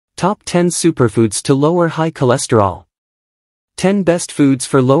Top 10 Superfoods to Lower High Cholesterol. 10 Best Foods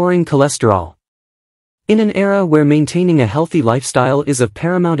for Lowering Cholesterol. In an era where maintaining a healthy lifestyle is of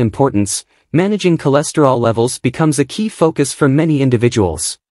paramount importance, managing cholesterol levels becomes a key focus for many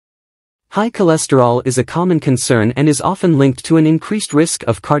individuals. High cholesterol is a common concern and is often linked to an increased risk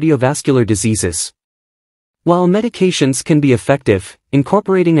of cardiovascular diseases. While medications can be effective,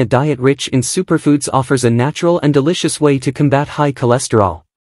 incorporating a diet rich in superfoods offers a natural and delicious way to combat high cholesterol.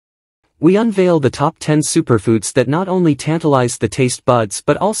 We unveil the top 10 superfoods that not only tantalize the taste buds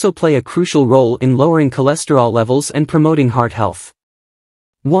but also play a crucial role in lowering cholesterol levels and promoting heart health.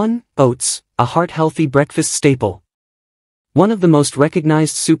 1. Oats, a heart-healthy breakfast staple. One of the most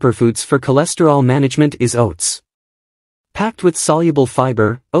recognized superfoods for cholesterol management is oats. Packed with soluble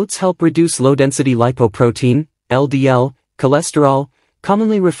fiber, oats help reduce low-density lipoprotein, LDL, cholesterol,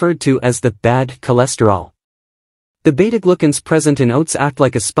 commonly referred to as the bad cholesterol. The beta-glucans present in oats act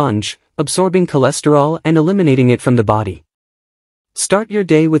like a sponge, absorbing cholesterol and eliminating it from the body. Start your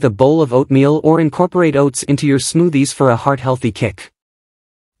day with a bowl of oatmeal or incorporate oats into your smoothies for a heart-healthy kick.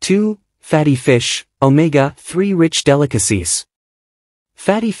 2. Fatty fish, omega-3 rich delicacies.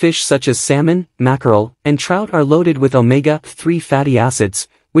 Fatty fish such as salmon, mackerel, and trout are loaded with omega-3 fatty acids,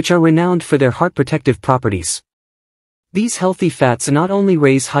 which are renowned for their heart-protective properties. These healthy fats not only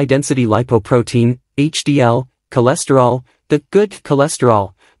raise high-density lipoprotein, HDL, cholesterol, the good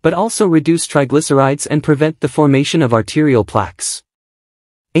cholesterol, but also reduce triglycerides and prevent the formation of arterial plaques.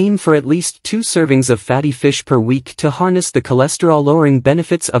 Aim for at least 2 servings of fatty fish per week to harness the cholesterol-lowering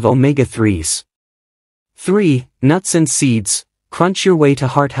benefits of omega-3s. 3. Nuts and seeds, crunch your way to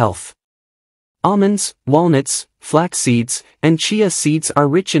heart health. Almonds, walnuts, flax seeds, and chia seeds are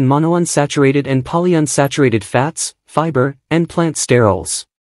rich in monounsaturated and polyunsaturated fats, fiber, and plant sterols.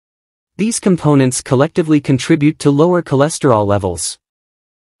 These components collectively contribute to lower cholesterol levels.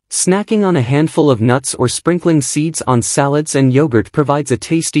 Snacking on a handful of nuts or sprinkling seeds on salads and yogurt provides a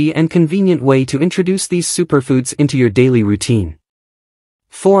tasty and convenient way to introduce these superfoods into your daily routine.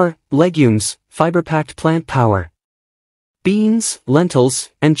 4. Legumes, fiber-packed plant power. Beans, lentils,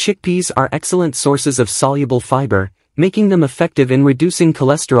 and chickpeas are excellent sources of soluble fiber, making them effective in reducing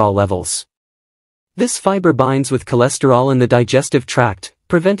cholesterol levels. This fiber binds with cholesterol in the digestive tract,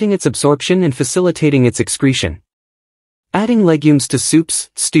 preventing its absorption and facilitating its excretion. Adding legumes to soups,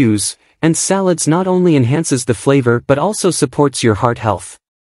 stews, and salads not only enhances the flavor but also supports your heart health.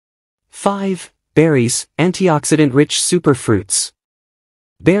 5. Berries, antioxidant-rich superfruits.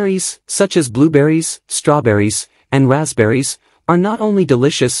 Berries, such as blueberries, strawberries, and raspberries, are not only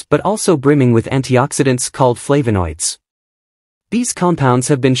delicious but also brimming with antioxidants called flavonoids. These compounds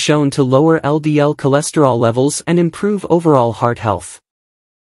have been shown to lower LDL cholesterol levels and improve overall heart health.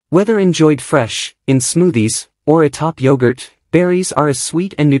 Whether enjoyed fresh, in smoothies, or atop yogurt, berries are a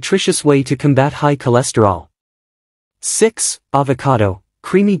sweet and nutritious way to combat high cholesterol. 6. Avocado,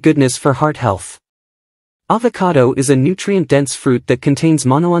 creamy goodness for heart health. Avocado is a nutrient-dense fruit that contains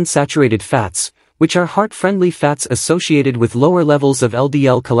monounsaturated fats, which are heart-friendly fats associated with lower levels of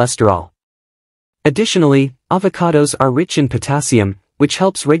LDL cholesterol. Additionally, avocados are rich in potassium, which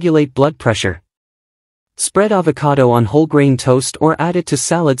helps regulate blood pressure. Spread avocado on whole grain toast or add it to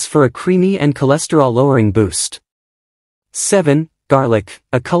salads for a creamy and cholesterol-lowering boost. 7. Garlic,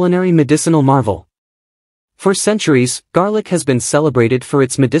 a culinary medicinal marvel. For centuries, garlic has been celebrated for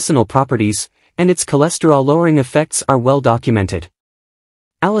its medicinal properties, and its cholesterol-lowering effects are well documented.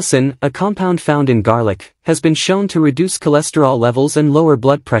 Allicin, a compound found in garlic, has been shown to reduce cholesterol levels and lower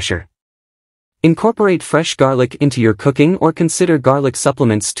blood pressure. Incorporate fresh garlic into your cooking or consider garlic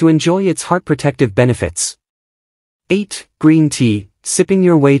supplements to enjoy its heart-protective benefits. 8. Green tea, sipping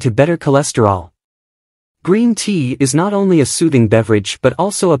your way to better cholesterol. Green tea is not only a soothing beverage but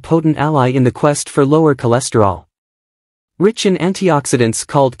also a potent ally in the quest for lower cholesterol. Rich in antioxidants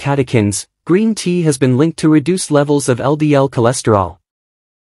called catechins, green tea has been linked to reduced levels of LDL cholesterol.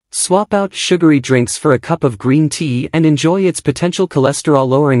 Swap out sugary drinks for a cup of green tea and enjoy its potential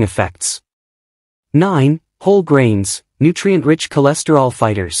cholesterol-lowering effects. 9. Whole grains, nutrient-rich cholesterol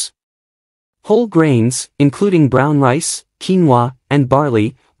fighters. Whole grains, including brown rice, quinoa, and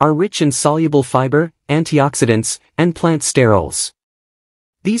barley, are rich in soluble fiber, antioxidants, and plant sterols.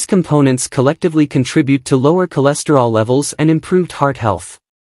 These components collectively contribute to lower cholesterol levels and improved heart health.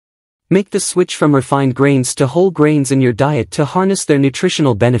 Make the switch from refined grains to whole grains in your diet to harness their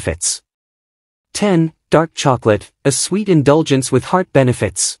nutritional benefits. 10. Dark chocolate, a sweet indulgence with heart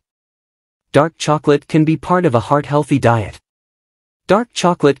benefits. Dark chocolate can be part of a heart-healthy diet. Dark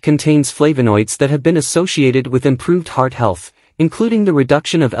chocolate contains flavonoids that have been associated with improved heart health, including the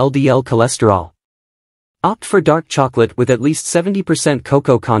reduction of LDL cholesterol. Opt for dark chocolate with at least 70%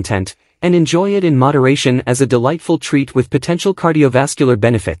 cocoa content, and enjoy it in moderation as a delightful treat with potential cardiovascular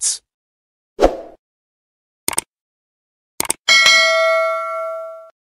benefits.